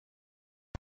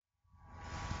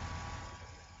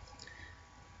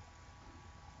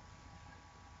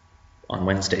On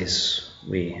Wednesdays,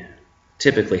 we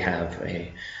typically have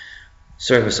a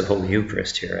service of Holy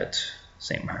Eucharist here at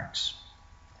St. Mark's.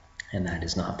 And that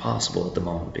is not possible at the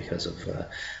moment because of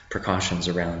precautions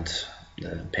around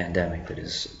the pandemic that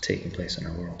is taking place in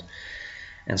our world.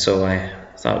 And so I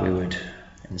thought we would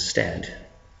instead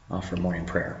offer morning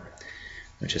prayer,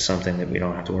 which is something that we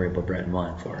don't have to worry about bread and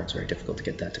wine for. It's very difficult to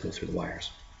get that to go through the wires.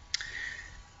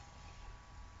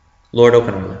 Lord,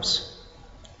 open our lips,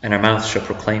 and our mouths shall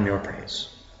proclaim your praise.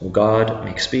 O God,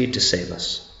 make speed to save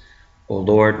us. O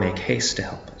Lord, make haste to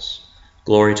help us.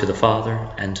 Glory to the Father,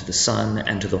 and to the Son,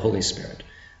 and to the Holy Spirit,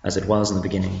 as it was in the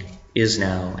beginning, is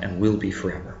now, and will be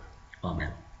forever.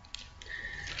 Amen.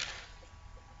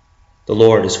 The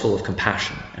Lord is full of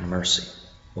compassion and mercy.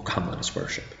 O come, let us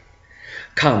worship.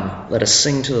 Come, let us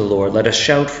sing to the Lord. Let us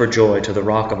shout for joy to the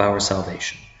rock of our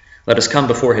salvation. Let us come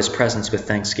before his presence with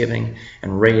thanksgiving,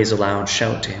 and raise a loud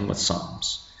shout to him with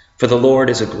psalms. For the Lord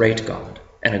is a great God,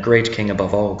 and a great King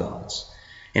above all gods.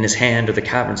 In his hand are the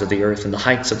caverns of the earth, and the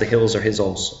heights of the hills are his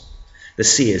also. The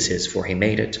sea is his, for he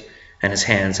made it, and his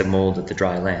hands have molded the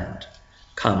dry land.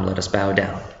 Come, let us bow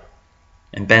down,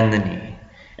 and bend the knee,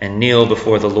 and kneel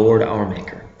before the Lord our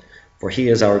Maker. For he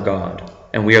is our God,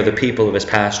 and we are the people of his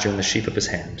pasture and the sheep of his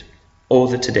hand. Oh,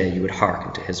 that today you would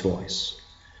hearken to his voice.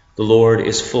 The Lord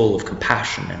is full of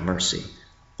compassion and mercy.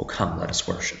 Oh, come, let us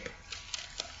worship.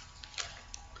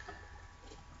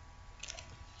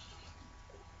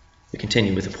 We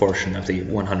continue with a portion of the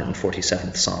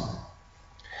 147th Psalm.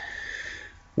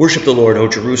 Worship the Lord, O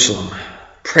Jerusalem.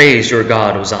 Praise your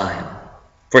God, O Zion.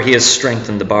 For he has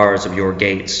strengthened the bars of your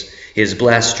gates. He has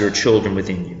blessed your children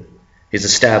within you. He has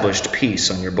established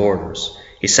peace on your borders.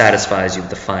 He satisfies you with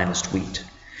the finest wheat.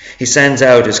 He sends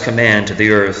out his command to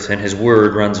the earth, and his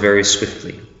word runs very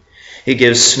swiftly. He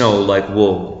gives snow like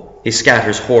wool. He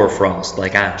scatters hoarfrost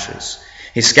like ashes.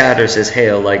 He scatters his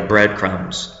hail like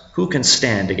breadcrumbs. Who can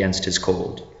stand against his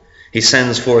cold? He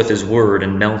sends forth his word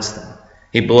and melts them.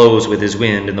 He blows with his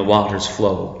wind, and the waters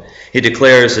flow. He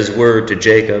declares his word to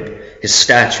Jacob, his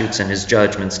statutes and his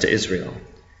judgments to Israel.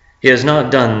 He has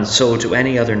not done so to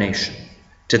any other nation.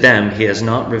 To them he has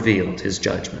not revealed his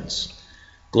judgments.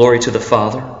 Glory to the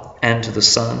Father, and to the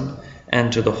Son,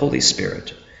 and to the Holy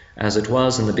Spirit, as it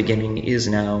was in the beginning, is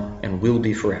now, and will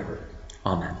be forever.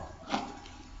 Amen.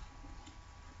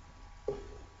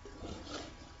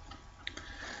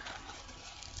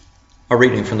 A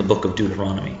reading from the book of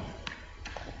Deuteronomy.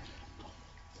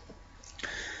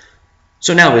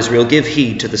 So now, Israel, give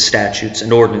heed to the statutes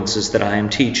and ordinances that I am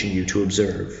teaching you to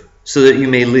observe, so that you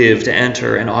may live to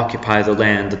enter and occupy the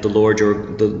land that the Lord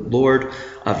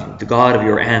the God of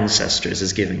your ancestors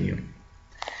is giving you.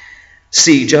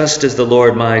 See, just as the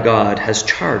Lord my God has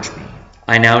charged me,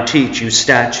 I now teach you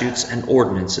statutes and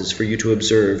ordinances for you to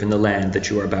observe in the land that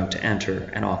you are about to enter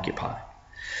and occupy.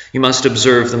 You must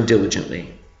observe them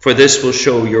diligently, for this will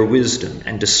show your wisdom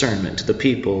and discernment to the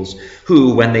peoples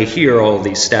who, when they hear all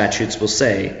these statutes, will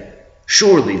say,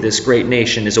 surely this great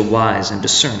nation is a wise and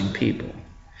discerning people.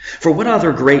 For what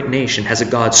other great nation has a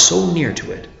God so near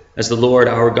to it as the Lord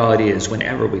our God is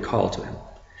whenever we call to him?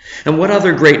 And what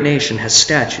other great nation has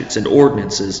statutes and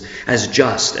ordinances as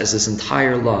just as this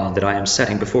entire law that I am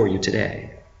setting before you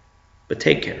today? But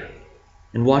take care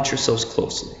and watch yourselves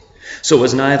closely, so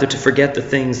as neither to forget the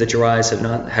things that your eyes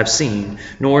have seen,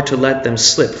 nor to let them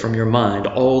slip from your mind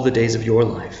all the days of your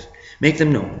life. Make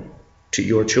them known to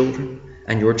your children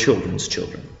and your children's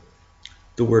children.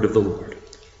 The word of the Lord.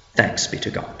 Thanks be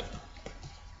to God.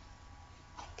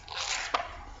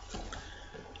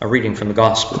 A reading from the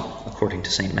Gospel according to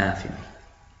St. Matthew.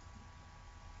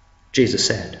 Jesus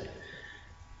said,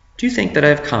 do you think that I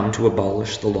have come to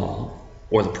abolish the law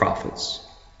or the prophets?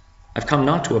 I've come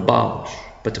not to abolish,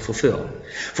 but to fulfill.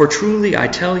 For truly I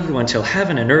tell you, until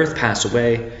heaven and earth pass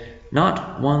away,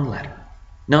 not one letter,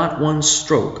 not one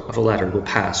stroke of a letter will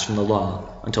pass from the law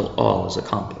until all is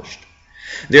accomplished.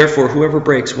 Therefore, whoever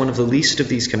breaks one of the least of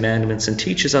these commandments and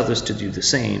teaches others to do the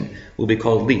same will be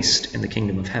called least in the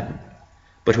kingdom of heaven.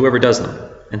 But whoever does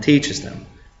them and teaches them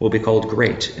will be called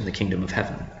great in the kingdom of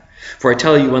heaven. For I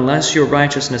tell you, unless your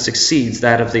righteousness exceeds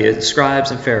that of the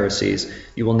scribes and Pharisees,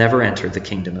 you will never enter the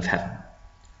kingdom of heaven.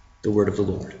 The word of the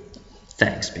Lord.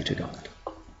 Thanks be to God.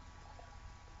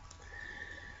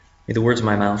 May the words of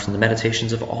my mouth and the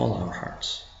meditations of all our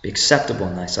hearts be acceptable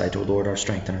in thy sight, O Lord, our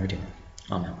strength and our Redeemer.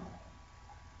 Amen.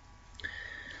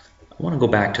 I want to go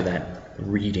back to that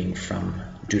reading from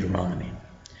Deuteronomy.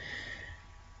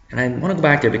 And I want to go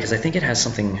back there because I think it has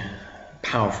something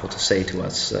powerful to say to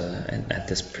us at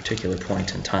this particular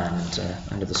point in time and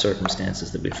under the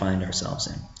circumstances that we find ourselves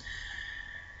in.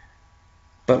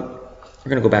 But we're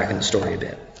going to go back in the story a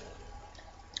bit.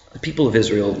 The people of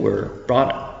Israel were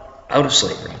brought out of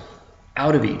slavery,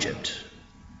 out of Egypt,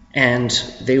 and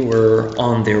they were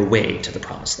on their way to the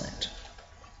Promised Land.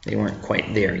 They weren't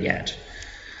quite there yet,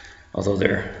 although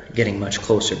they're getting much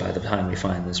closer by the time we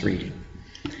find this reading.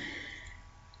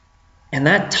 And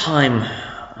that time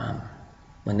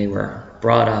when they were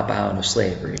brought up out of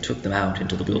slavery took them out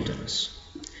into the wilderness.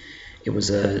 It was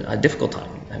a difficult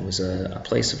time. It was a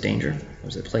place of danger. It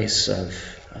was a place of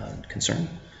concern.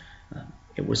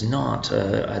 It was not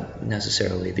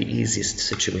necessarily the easiest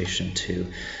situation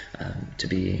to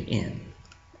be in.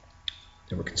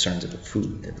 There were concerns about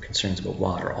food. There were concerns about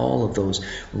water. All of those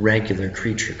regular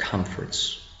creature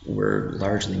comforts were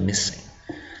largely missing.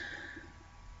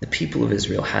 The people of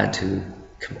Israel had to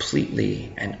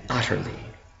completely and utterly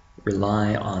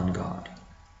rely on God.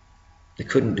 They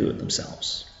couldn't do it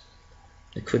themselves.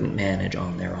 They couldn't manage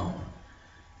on their own.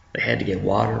 They had to get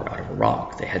water out of a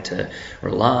rock. They had to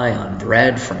rely on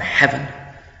bread from heaven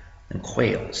and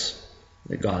quails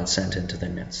that God sent into their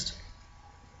midst.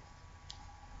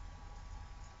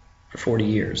 For 40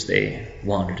 years they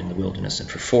wandered in the wilderness, and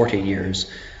for 40 years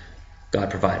God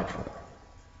provided for them.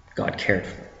 God cared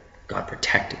for them. God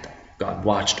protected them. God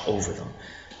watched over them.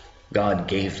 God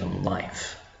gave them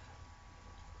life.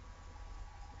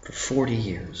 For 40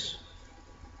 years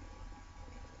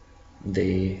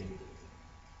they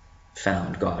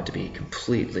found God to be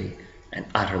completely and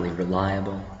utterly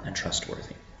reliable and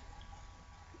trustworthy.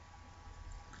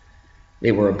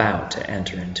 They were about to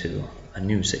enter into a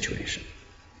new situation.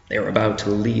 They were about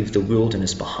to leave the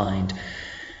wilderness behind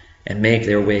and make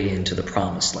their way into the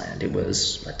Promised Land. It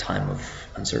was a time of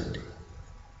uncertainty.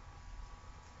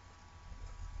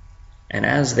 And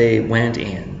as they went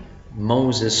in,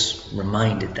 Moses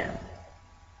reminded them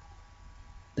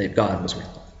that God was with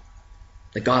them.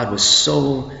 That God was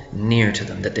so near to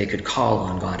them that they could call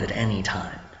on God at any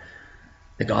time.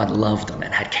 That God loved them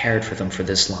and had cared for them for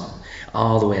this long,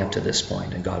 all the way up to this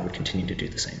point, and God would continue to do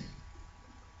the same.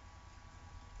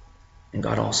 And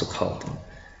God also called them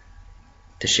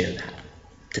to share that,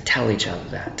 to tell each other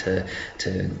that,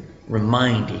 to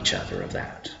remind each other of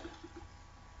that.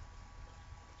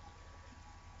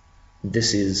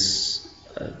 This is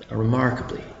a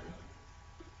remarkably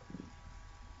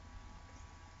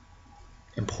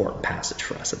important passage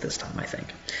for us at this time, I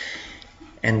think.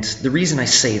 And the reason I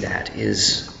say that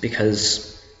is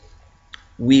because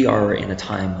we are in a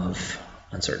time of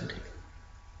uncertainty,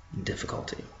 and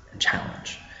difficulty, and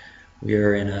challenge. We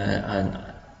are in an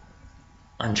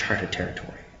uncharted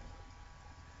territory.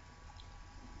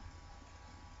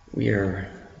 We are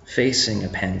facing a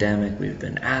pandemic. We've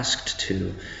been asked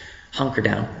to hunker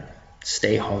down,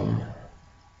 stay home,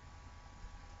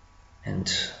 and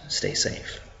stay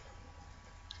safe.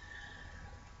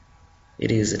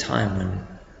 It is a time when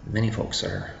many folks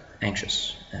are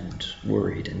anxious and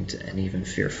worried and even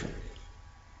fearful.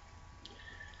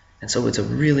 And so it's a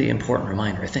really important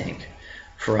reminder, I think,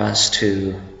 for us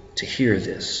to hear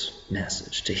this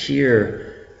message, to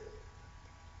hear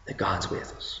that God's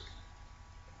with us.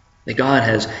 That God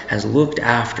has looked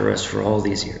after us for all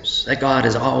these years. That God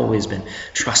has always been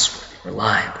trustworthy,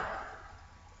 reliable.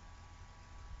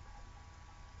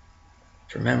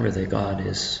 To remember that God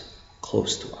is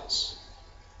close to us.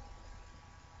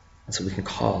 And so we can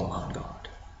call on God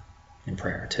in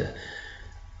prayer to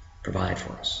provide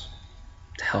for us,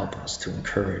 to help us, to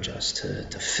encourage us,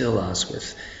 to fill us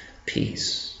with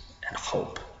peace and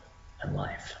hope and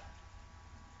life.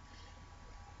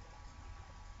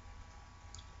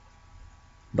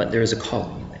 But there is a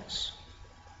calling in this.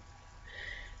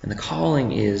 And the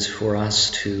calling is for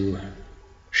us to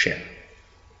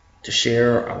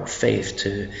share our faith,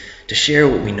 to share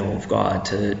what we know of God,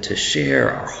 to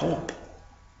share our hope.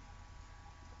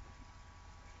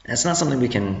 And it's not something we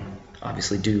can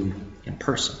obviously do in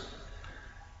person.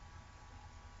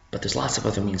 But there's lots of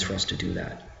other means for us to do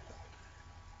that.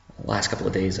 The last couple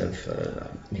of days I've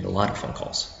made a lot of phone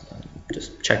calls,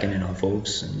 just checking in on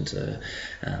folks and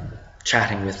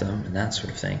chatting with them and that sort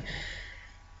of thing.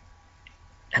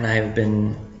 And I've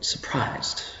been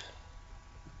surprised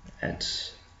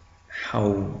at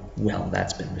how well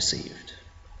that's been received.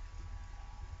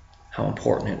 How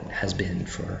important it has been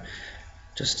for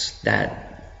just that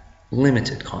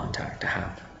limited contact to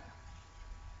happen.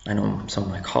 I know some of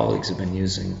my colleagues have been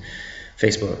using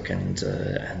Facebook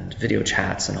and video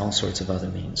chats and all sorts of other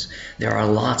means. There are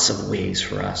lots of ways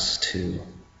for us to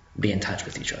be in touch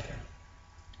with each other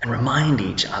and remind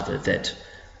each other that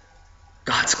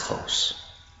God's close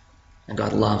and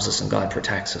God loves us and God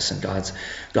protects us and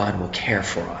God will care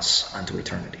for us unto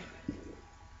eternity.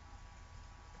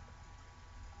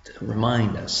 To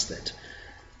remind us that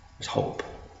there's hope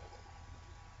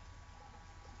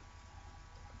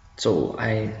So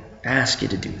I ask you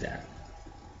to do that,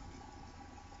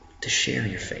 to share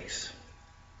your faith,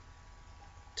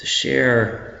 to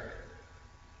share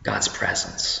God's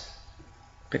presence.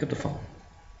 Pick up the phone.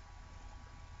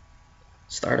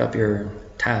 Start up your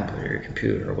tablet or your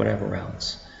computer or whatever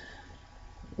else.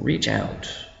 Reach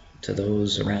out to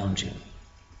those around you.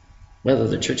 Whether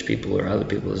they're church people or other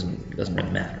people doesn't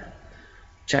really matter.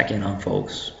 Check in on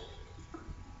folks.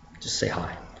 Just say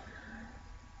hi.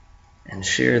 And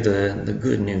share the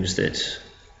good news that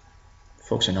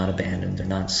folks are not abandoned, they're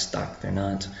not stuck, they're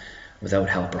not without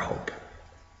help or hope.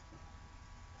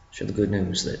 Share the good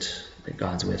news that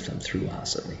God's with them, through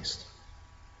us at least,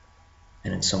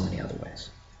 and in so many other ways.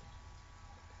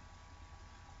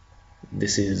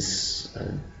 This is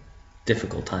a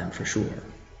difficult time for sure,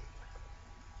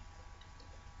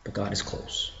 but God is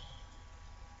close.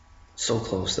 So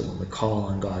close that when we call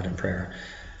on God in prayer,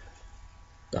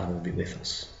 God will be with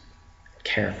us,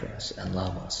 care for us, and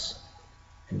love us,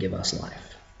 and give us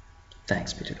life.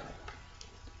 Thanks be to God.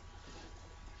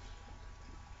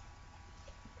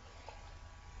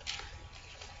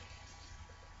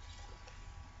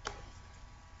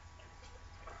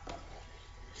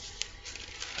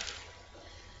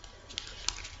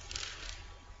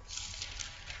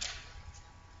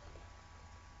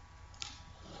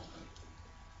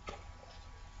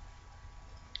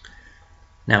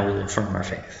 Now we will affirm our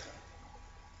faith.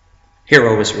 Hear,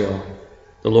 O Israel,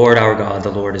 the Lord our God,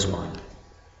 the Lord is one.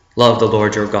 Love the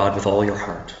Lord your God with all your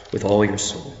heart, with all your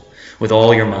soul, with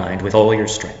all your mind, with all your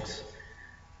strength.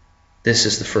 This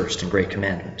is the first and great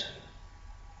commandment.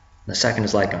 The second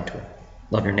is like unto it.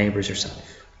 Love your neighbor as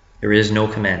yourself. There is no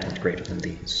commandment greater than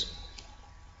these.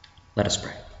 Let us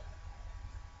pray.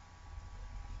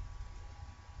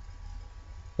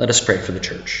 Let us pray for the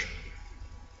church.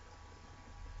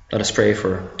 Let us pray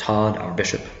for Todd, our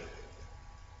bishop,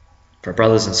 for our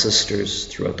brothers and sisters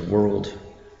throughout the world,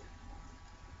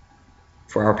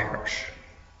 for our parish.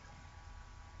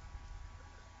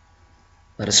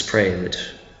 Let us pray that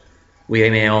we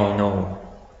may all know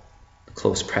the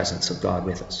close presence of God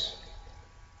with us,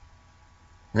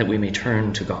 and that we may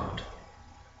turn to God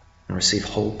and receive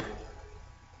hope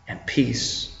and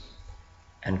peace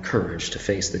and courage to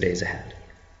face the days ahead.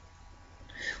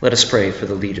 Let us pray for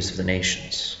the leaders of the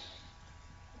nations.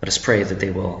 Let us pray that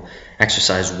they will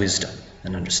exercise wisdom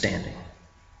and understanding,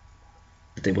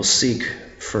 that they will seek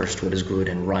first what is good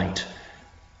and right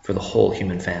for the whole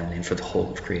human family and for the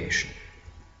whole of creation.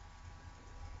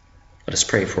 Let us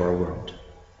pray for our world.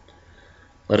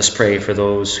 Let us pray for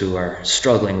those who are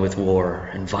struggling with war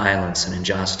and violence and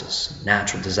injustice, and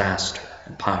natural disaster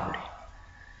and poverty.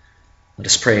 Let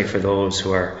us pray for those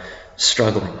who are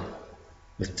struggling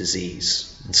with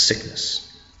disease and sickness.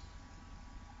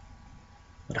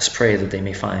 Let us pray that they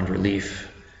may find relief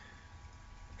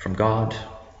from God,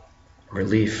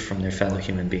 relief from their fellow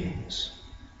human beings.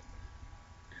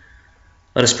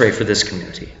 Let us pray for this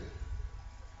community,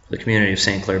 for the community of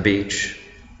St. Clair Beach,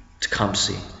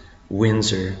 Tecumseh,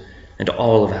 Windsor, and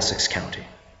all of Essex County.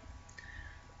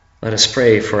 Let us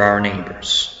pray for our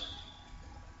neighbors,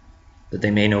 that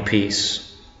they may know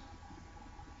peace,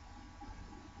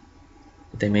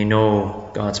 that they may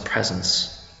know God's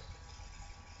presence,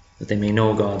 that they may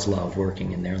know God's love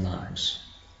working in their lives.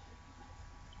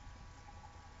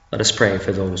 Let us pray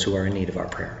for those who are in need of our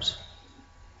prayers,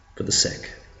 for the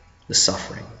sick, the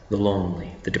suffering, the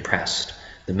lonely, the depressed,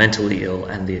 the mentally ill,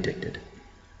 and the addicted.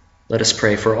 Let us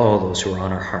pray for all those who are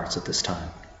on our hearts at this time.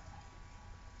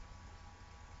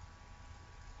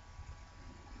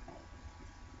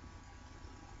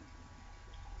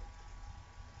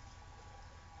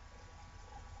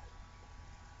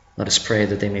 Let us pray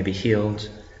that they may be healed,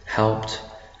 helped,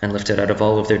 and lifted out of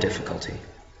all of their difficulty.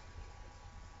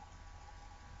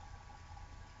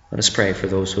 Let us pray for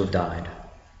those who have died.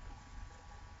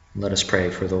 And let us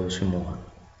pray for those who mourn.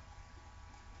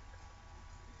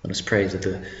 Let us pray that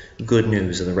the good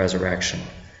news of the resurrection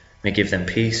may give them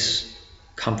peace,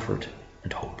 comfort,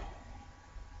 and hope.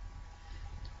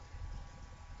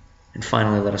 And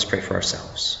finally, let us pray for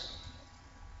ourselves.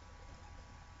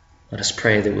 Let us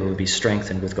pray that we will be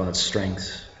strengthened with God's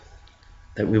strength,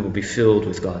 that we will be filled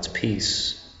with God's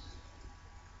peace,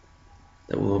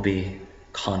 that we will be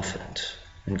confident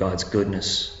in God's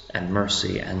goodness and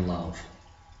mercy and love.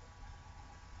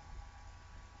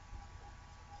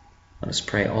 Let us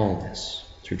pray all this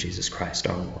through Jesus Christ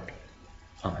our Lord.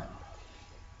 Amen.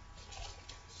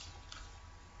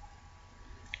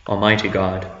 Almighty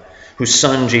God, whose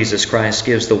Son Jesus Christ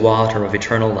gives the water of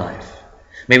eternal life,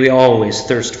 may we always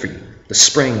thirst for you, the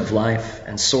spring of life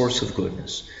and source of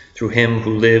goodness, through him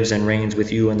who lives and reigns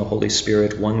with you in the Holy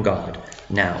Spirit, one God,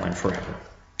 now and forever.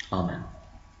 Amen.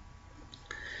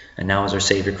 And now, as our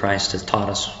Savior Christ has taught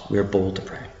us, we are bold to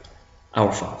pray.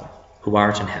 Our Father, who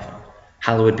art in heaven,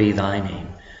 hallowed be thy name.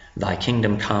 Thy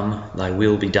kingdom come, thy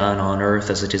will be done on earth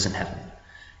as it is in heaven.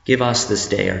 Give us this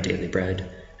day our daily bread,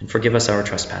 and forgive us our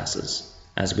trespasses,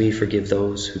 as we forgive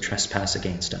those who trespass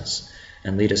against us.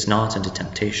 And lead us not into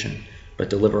temptation, but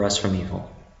deliver us from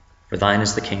evil. For thine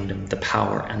is the kingdom, the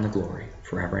power, and the glory,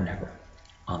 forever and ever.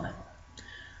 Amen.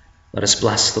 Let us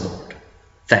bless the Lord.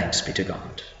 Thanks be to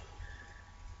God.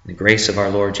 The grace of our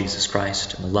Lord Jesus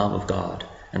Christ, and the love of God,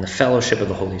 and the fellowship of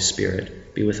the Holy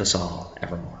Spirit be with us all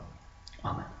evermore.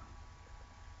 Amen.